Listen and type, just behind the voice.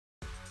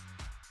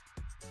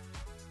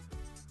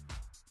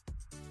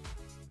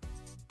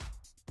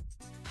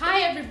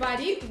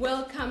everybody,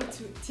 welcome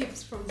to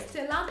Tips from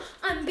Stella,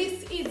 and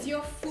this is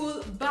your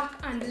full back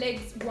and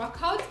legs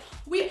workout.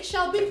 We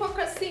shall be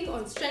focusing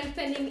on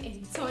strengthening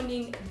and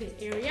toning the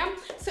area,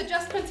 so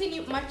just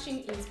continue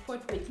marching in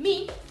sport with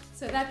me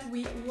so that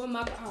we warm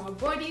up our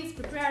bodies,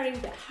 preparing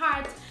the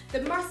heart,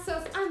 the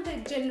muscles and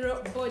the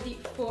general body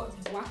for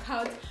the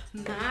workout.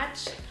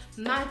 March,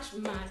 march,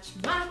 march,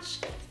 march,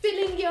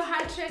 feeling your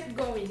heart rate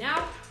going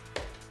up,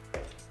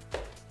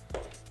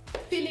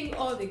 feeling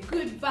all the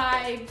good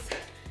vibes,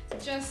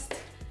 just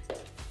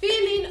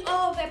feeling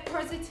all the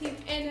positive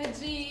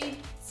energy,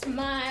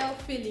 smile,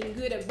 feeling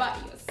good about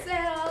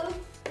yourself.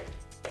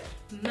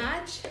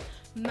 March,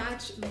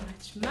 march,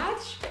 march,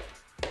 march.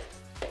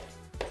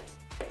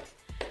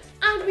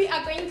 And we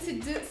are going to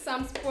do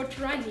some sport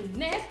running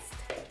next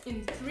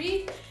in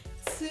 3,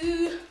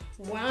 2,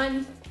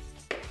 1.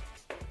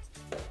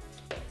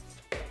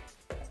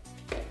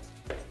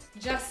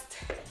 Just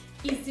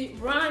easy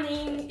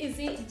running,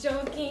 easy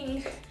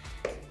jogging,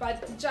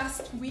 but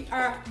just we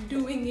are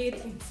doing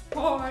it in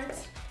sport.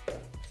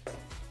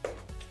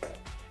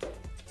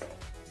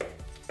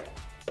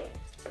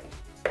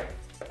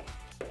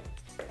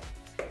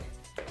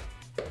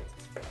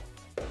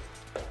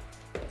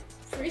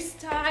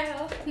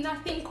 Freestyle,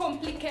 nothing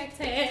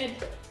complicated.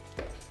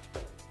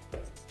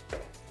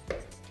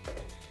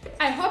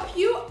 I hope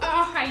you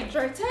are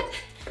hydrated.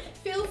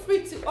 Feel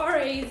free to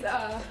always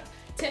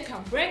take a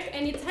break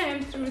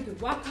anytime through the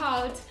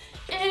workout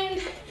and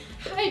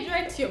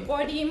hydrate your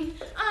body,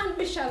 and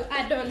we shall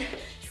add on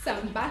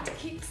some butt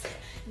kicks.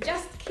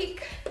 Just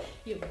kick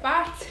your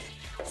butt,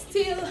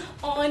 still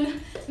on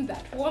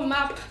that warm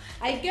up.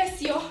 I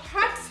guess your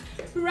heart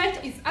rate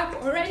is up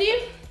already.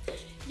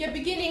 You're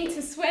beginning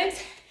to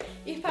sweat,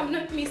 if I'm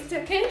not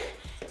mistaken,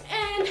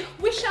 and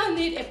we shall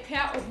need a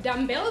pair of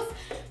dumbbells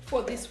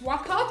for this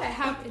workout. I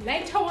have a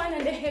lighter one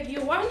and a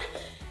heavier one.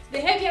 The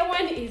heavier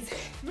one is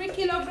 3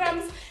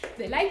 kilograms,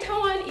 the lighter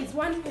one is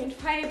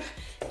 1.5,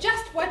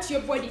 just what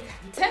your body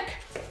can take.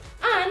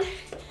 And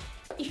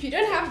if you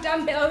don't have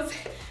dumbbells,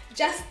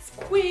 just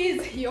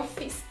squeeze your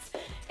fists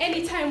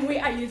anytime we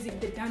are using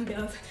the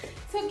dumbbells.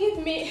 So give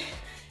me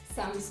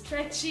some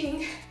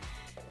stretching.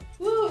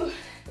 Woo!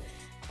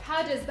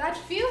 How does that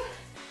feel?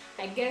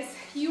 I guess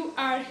you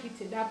are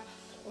heated up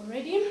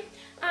already,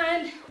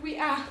 and we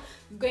are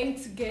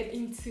going to get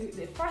into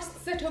the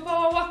first set of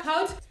our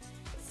workout.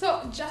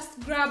 So just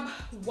grab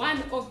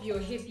one of your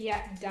heavier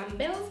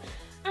dumbbells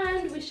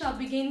and we shall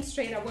begin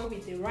straight away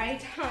with the right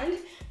hand.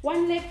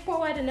 One leg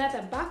forward,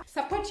 another back.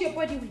 Support your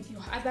body with your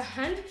other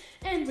hand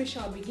and we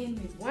shall begin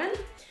with one.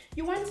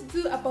 You want to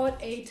do about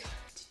 8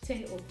 to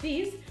 10 of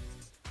these.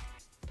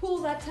 Pull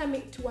that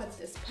tummy towards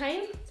the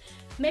spine.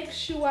 Make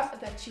sure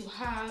that you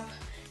have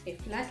a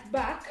flat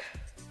back.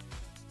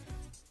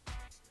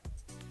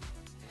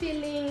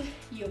 Feeling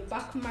your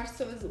back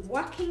muscles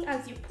working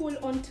as you pull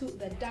onto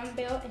the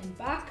dumbbell and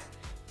back.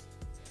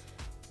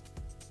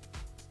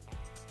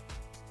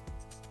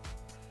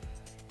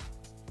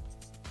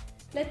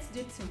 Let's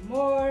do 2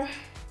 more.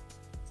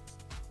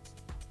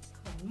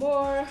 1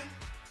 more.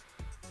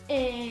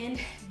 And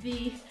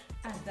the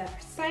other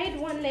side.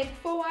 One leg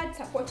forward,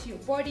 support your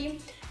body.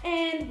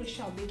 And we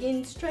shall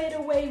begin straight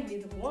away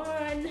with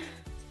 1.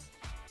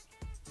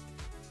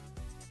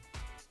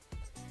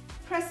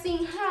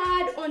 Pressing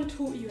hard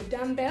onto your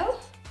dumbbell,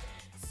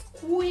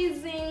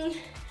 squeezing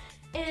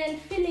and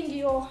feeling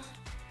your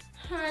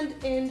hand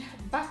and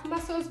back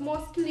muscles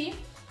mostly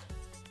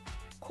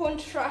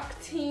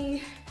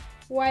contracting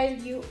while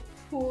you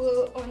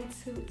pull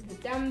onto the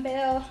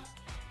dumbbell.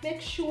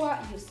 Make sure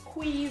you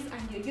squeeze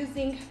and you're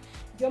using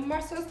your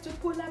muscles to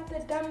pull up the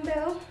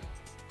dumbbell.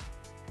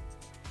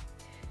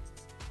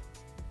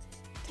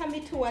 Tummy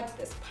towards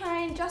the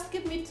spine. Just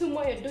give me 2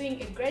 more, you're doing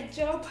a great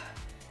job.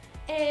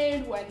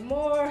 And 1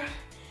 more,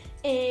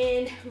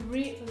 and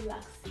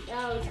relax it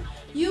out.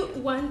 You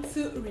want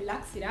to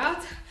relax it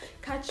out,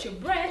 catch your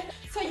breath.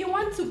 So you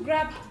want to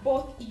grab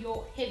both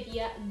your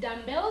heavier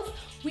dumbbells.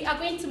 We are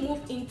going to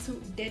move into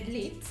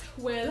deadlifts.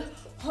 Well,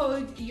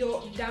 hold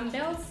your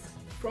dumbbells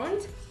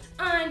front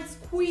and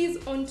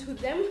squeeze onto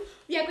them.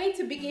 We are going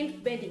to begin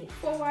bending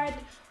forward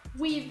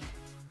with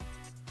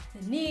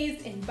the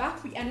knees and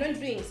back. We are not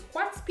doing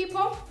squats,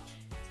 people.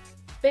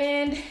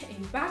 Bend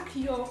and back.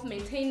 You're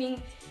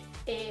maintaining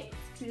a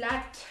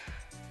flat,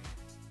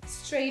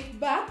 straight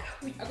back.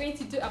 We are going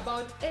to do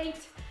about 8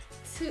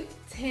 to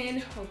 10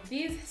 of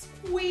these.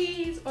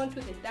 Squeeze onto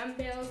the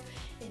dumbbells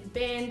and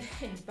bend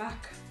and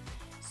back.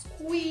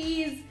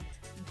 Squeeze,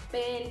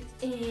 bend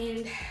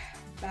and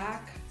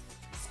back.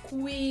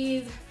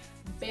 Squeeze,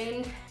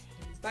 bend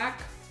and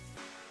back.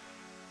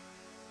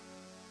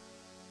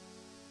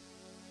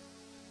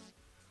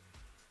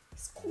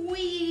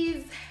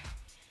 Squeeze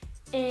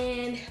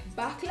and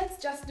back.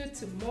 Let's just do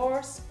 2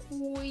 more.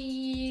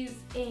 Squeeze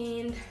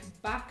and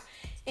back,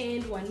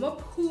 and 1 more.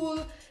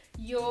 Pull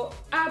your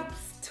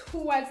abs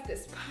towards the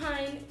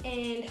spine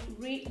and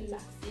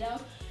relax it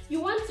out.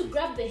 You want to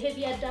grab the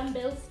heavier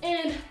dumbbells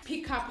and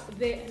pick up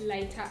the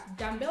lighter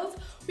dumbbells.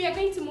 We are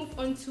going to move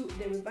on to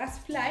the reverse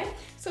fly.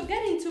 So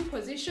get into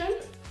position.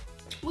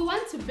 We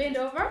want to bend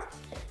over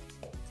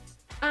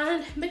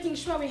and making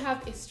sure we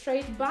have a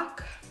straight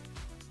back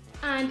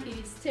and it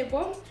is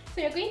stable.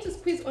 So you're going to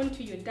squeeze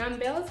onto your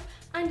dumbbells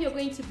and you're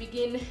going to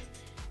begin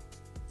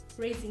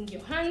raising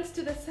your hands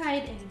to the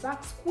side and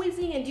back,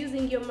 squeezing and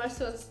using your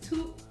muscles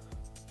to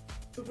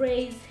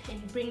raise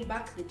and bring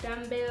back the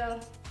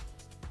dumbbell.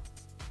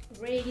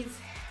 Raise,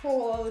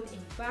 hold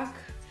and back,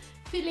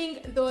 feeling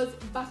those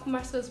back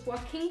muscles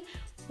working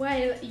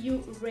while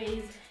you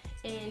raise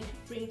and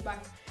bring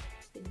back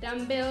the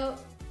dumbbell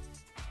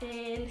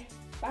and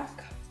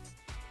back,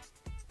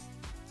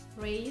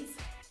 raise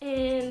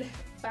and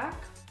back,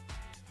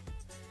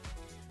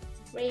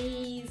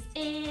 raise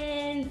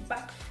and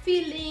back,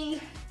 feeling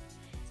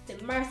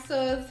the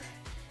muscles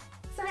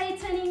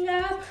tightening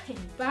up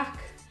and back.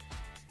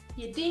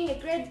 You're doing a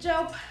great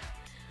job.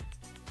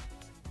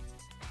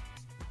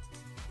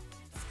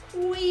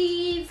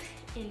 Squeeze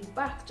and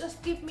back.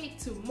 Just give me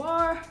 2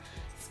 more.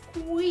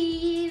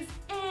 Squeeze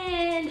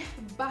and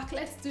back.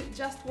 Let's do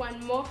just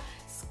one more.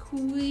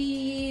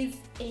 Squeeze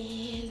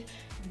and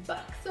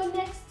back. So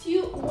next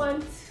you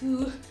want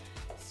to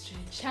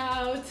stretch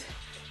out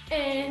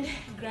and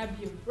grab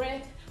your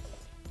breath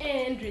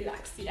and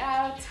relax it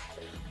out.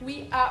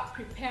 We are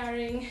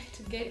preparing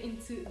to get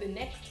into the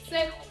next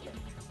set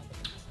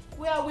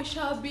where we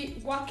shall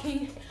be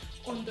working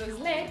on those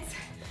legs,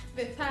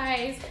 the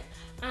thighs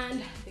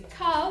and the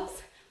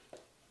calves.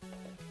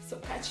 So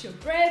catch your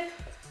breath,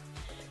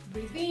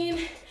 breathe in,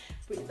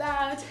 breathe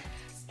out,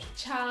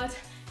 stretch out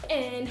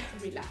and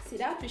relax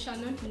it out. We shall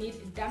not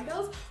need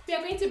dumbbells. We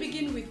are going to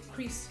begin with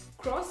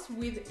crisscross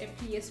with a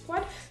plie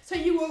squat. So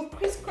you will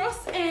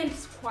crisscross and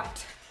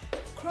squat,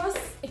 cross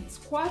and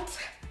squat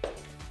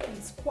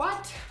and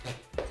squat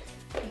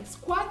and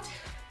squat,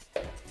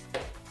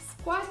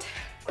 squat,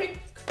 crick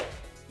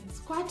and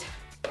squat,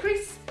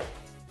 criss,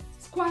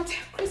 squat,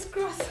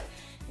 crisscross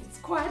and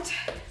squat.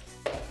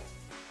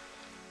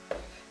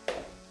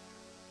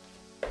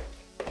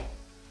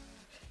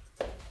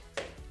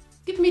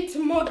 Give me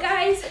 2 more,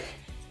 guys.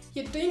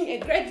 You're doing a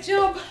great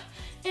job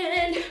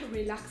and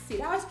relax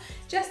it out.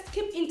 Just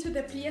keep into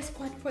the plie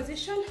squat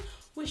position.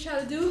 We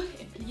shall do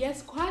a plie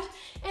squat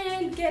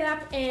and get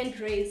up and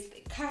raise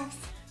the calves.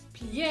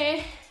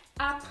 Plie,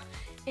 up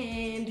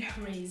and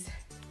raise.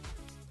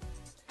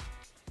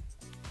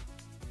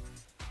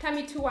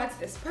 Tummy towards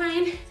the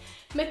spine.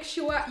 Make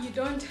sure you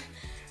don't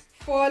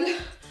fall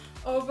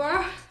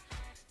over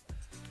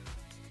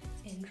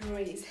and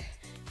raise.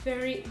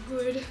 Very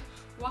good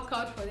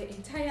workout for the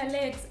entire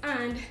legs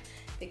and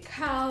the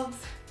calves.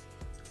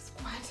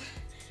 Squat,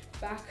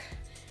 back,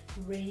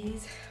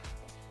 raise,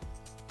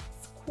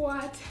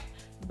 squat,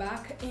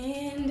 back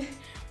and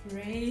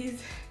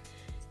raise,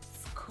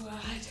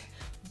 squat,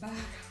 back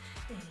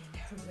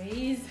and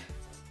raise,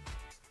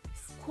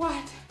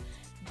 squat,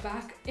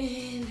 back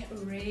and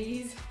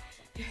raise,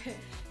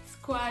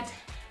 squat,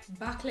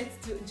 back. Let's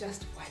do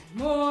just one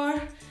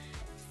more.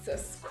 So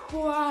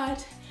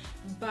squat,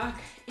 back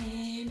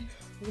and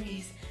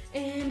raise.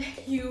 And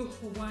you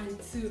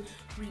want to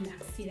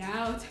relax it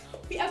out.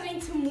 We are going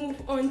to move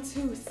on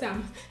to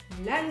some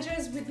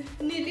lunges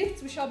with knee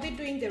lifts. We shall be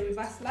doing the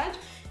reverse lunge.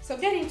 So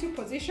get into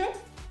position.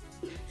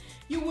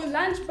 You will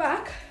lunge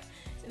back,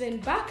 then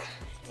back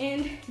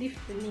and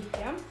lift the knee.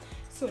 Yeah?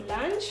 So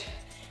lunge,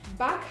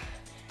 back,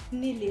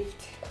 knee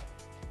lift.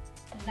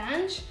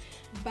 Lunge,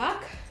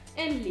 back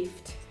and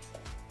lift.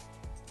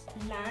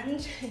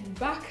 Lunge and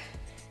back,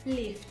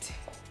 lift.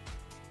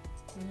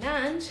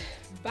 Lunge,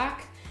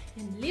 back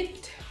and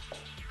lift.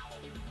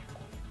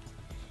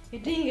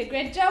 You're doing a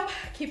great job.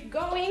 Keep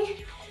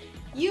going.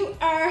 You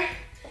are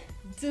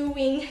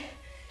doing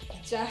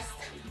just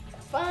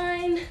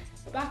fine.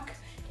 Back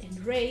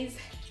and raise.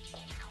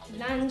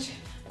 Lunge,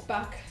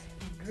 back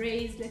and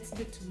raise. Let's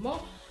do 2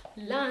 more.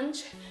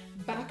 Lunge,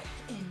 back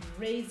and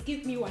raise.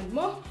 Give me 1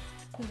 more.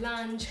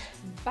 Lunge,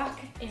 back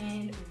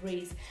and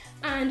raise.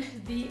 And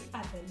the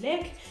other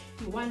leg,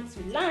 you want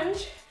to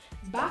lunge,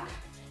 back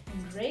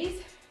and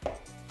raise.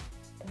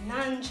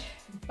 Lunge,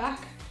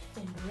 back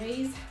and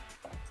raise.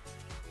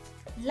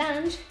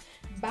 Lunge,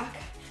 back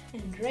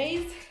and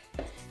raise.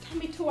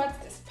 Tummy towards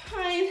the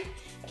spine.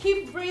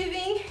 Keep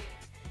breathing.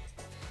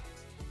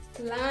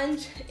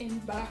 Lunge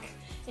and back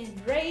and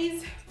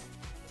raise.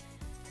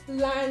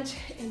 Lunge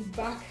and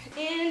back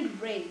and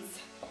raise.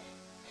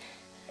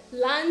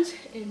 Lunge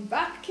and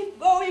back. Keep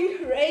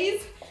going.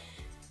 Raise.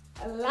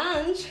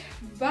 Lunge,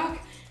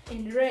 back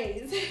and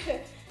raise.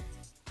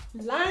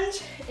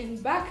 Lunge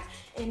and back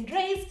and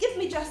raise. Give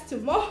me just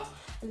 2 more.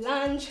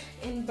 Lunge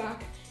and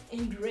back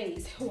and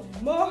raise.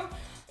 1 more.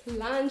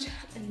 Lunge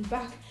and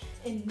back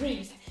and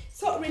raise.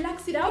 So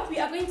relax it out. We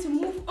are going to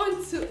move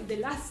on to the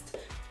last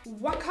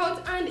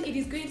workout and it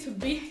is going to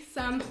be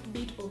some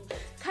bit of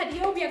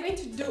cardio. We are going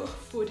to do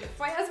foot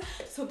fires.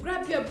 So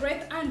grab your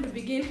breath and we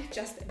begin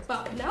just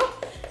about now.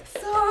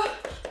 So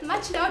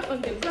match it out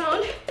on the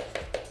ground.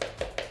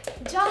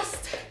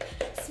 Just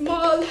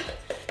small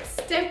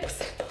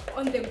steps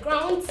on the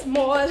ground,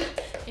 small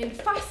and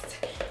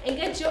fast, and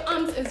get your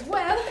arms as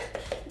well.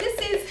 This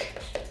is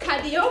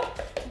cardio,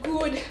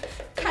 good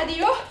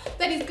cardio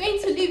that is going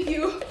to leave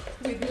you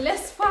with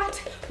less fat,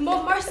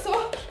 more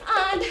muscle,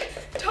 and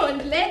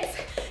toned legs.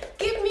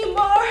 Give me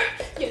more.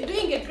 You're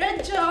doing a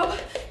great job.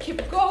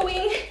 Keep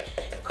going.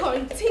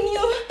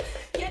 Continue.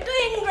 You're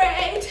doing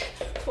great.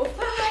 For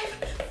 5,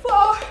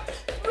 4,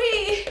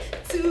 3,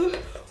 2,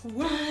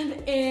 1,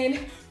 and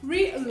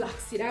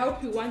relax it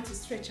out. We want to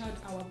stretch out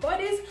our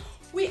bodies.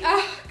 We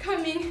are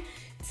coming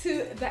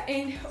to the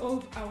end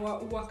of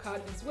our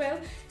workout as well.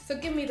 So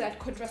give me that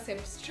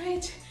quadricep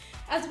stretch,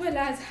 as well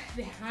as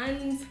the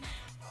hands.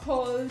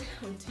 Hold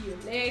onto your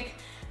leg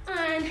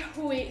and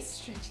we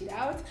stretch it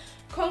out,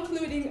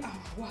 concluding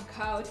our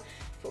workout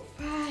for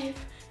 5,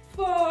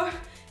 4,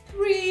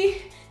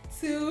 3,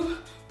 2,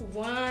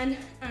 1,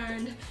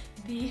 and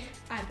the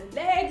other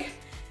leg.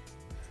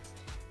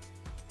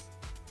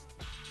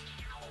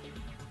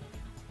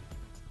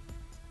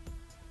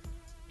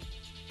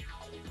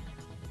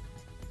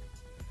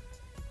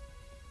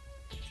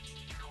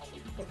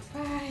 For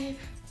 5,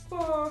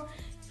 4,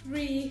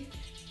 3,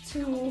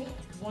 2,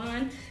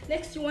 1.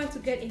 Next, you want to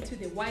get into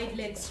the wide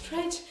leg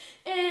stretch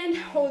and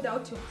hold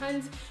out your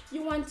hands.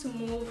 You want to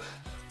move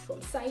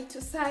from side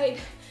to side,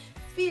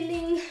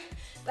 feeling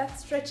that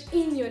stretch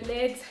in your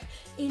legs,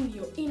 in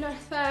your inner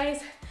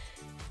thighs,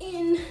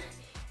 in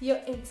your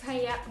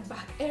entire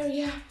back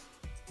area.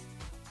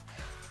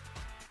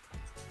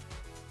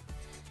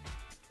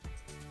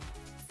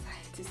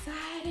 Side to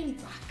side and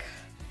back.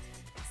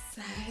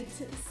 Side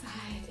to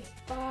side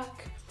and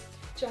back.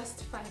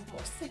 Just 5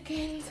 more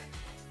seconds.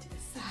 To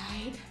the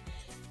side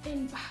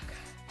and back.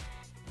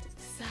 To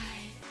the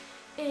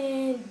side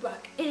and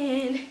back.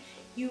 And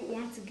you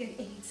want to get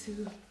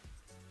into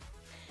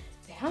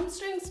the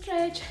hamstring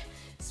stretch,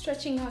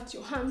 stretching out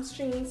your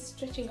hamstrings,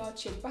 stretching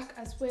out your back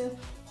as well.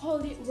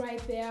 Hold it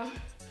right there.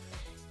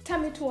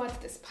 Tummy towards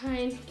the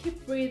spine.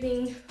 Keep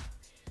breathing.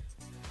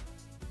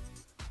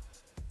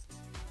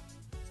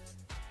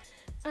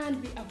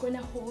 And we are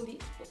gonna hold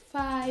it for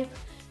 5,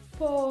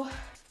 4,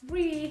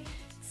 3,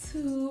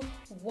 2,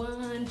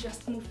 1.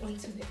 Just move on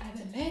to the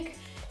other leg.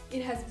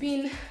 It has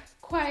been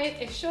quite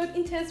a short,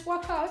 intense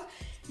workout.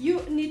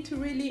 You need to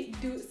really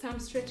do some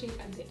stretching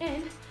at the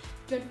end.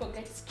 Don't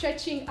forget,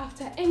 stretching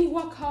after any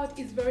workout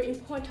is very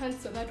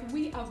important so that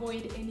we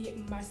avoid any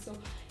muscle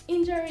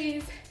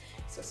injuries.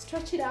 So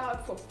stretch it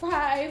out for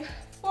 5,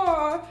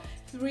 4,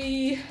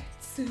 3,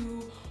 2,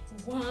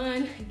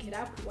 1. Get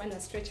up. We want to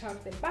stretch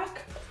out the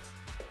back.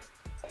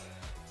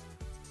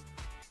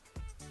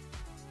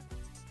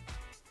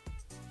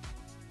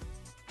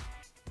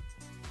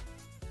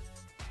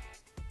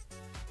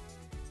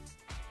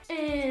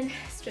 And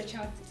stretch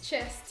out the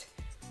chest.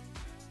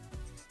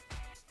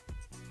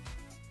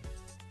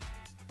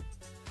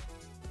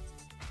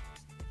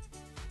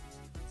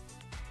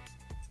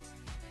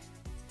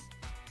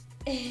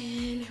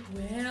 And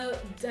well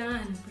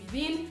done. Breathe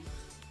in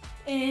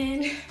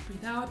and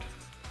breathe out.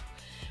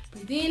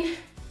 Breathe in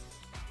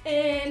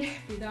and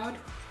breathe out.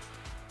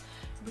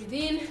 Breathe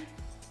in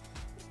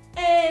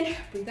and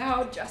breathe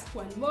out. Just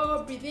one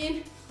more. Breathe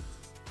in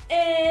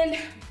and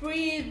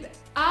breathe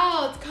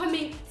out.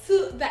 Coming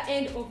to the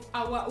end of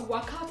our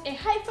workout. A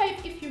high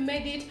five if you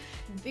made it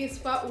this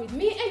far with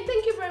me, and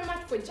thank you very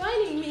much for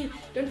joining me.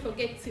 Don't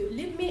forget to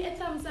leave me a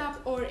thumbs up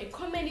or a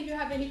comment if you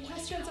have any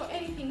questions or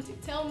anything to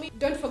tell me.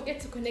 Don't forget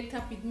to connect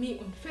up with me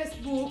on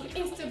Facebook,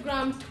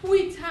 Instagram,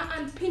 Twitter,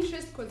 and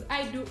Pinterest, because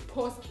I do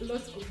post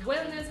lots of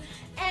wellness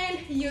and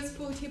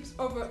useful tips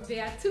over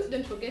there too.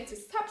 Don't forget to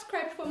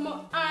subscribe for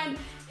more and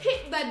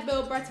hit that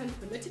bell button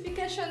for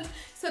notifications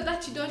so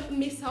that you don't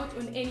miss out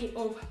on any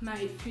of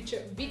my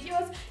future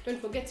videos.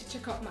 Don't forget to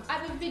check out my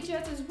other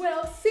videos as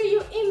well. See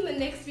you in the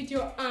next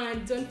video,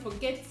 and don't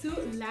forget to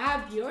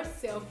love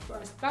yourself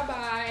first. Bye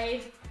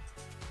bye.